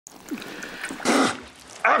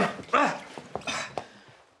What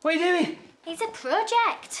are you doing? It's a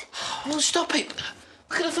project. Well, stop it.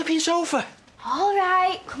 Look at the flipping sofa. All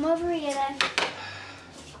right, come over here then.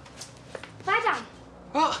 Lie down.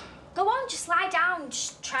 What? Go on, just lie down.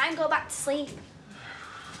 Just try and go back to sleep.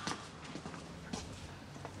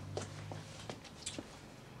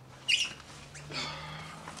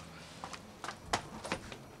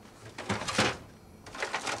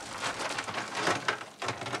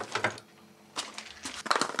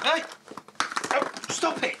 Hey! Oh,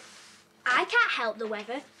 stop it! I can't help the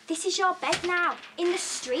weather. This is your bed now. In the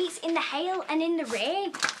streets, in the hail and in the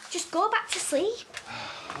rain. Just go back to sleep.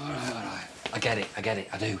 All right. I get it,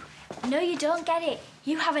 I do. No, you don't get it.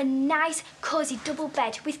 You have a nice, cosy double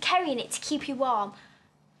bed with Kerry in it to keep you warm.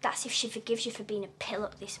 That's if she forgives you for being a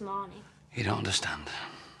pillock this morning. You don't understand.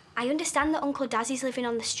 I understand that Uncle Dazzy's living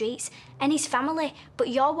on the streets and his family, but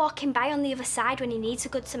you're walking by on the other side when he needs a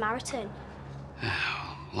good Samaritan.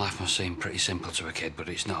 Life must seem pretty simple to a kid, but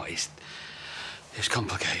it's not. It's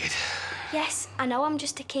complicated. Yes, I know I'm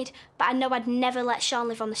just a kid, but I know I'd never let Sean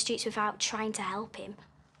live on the streets without trying to help him.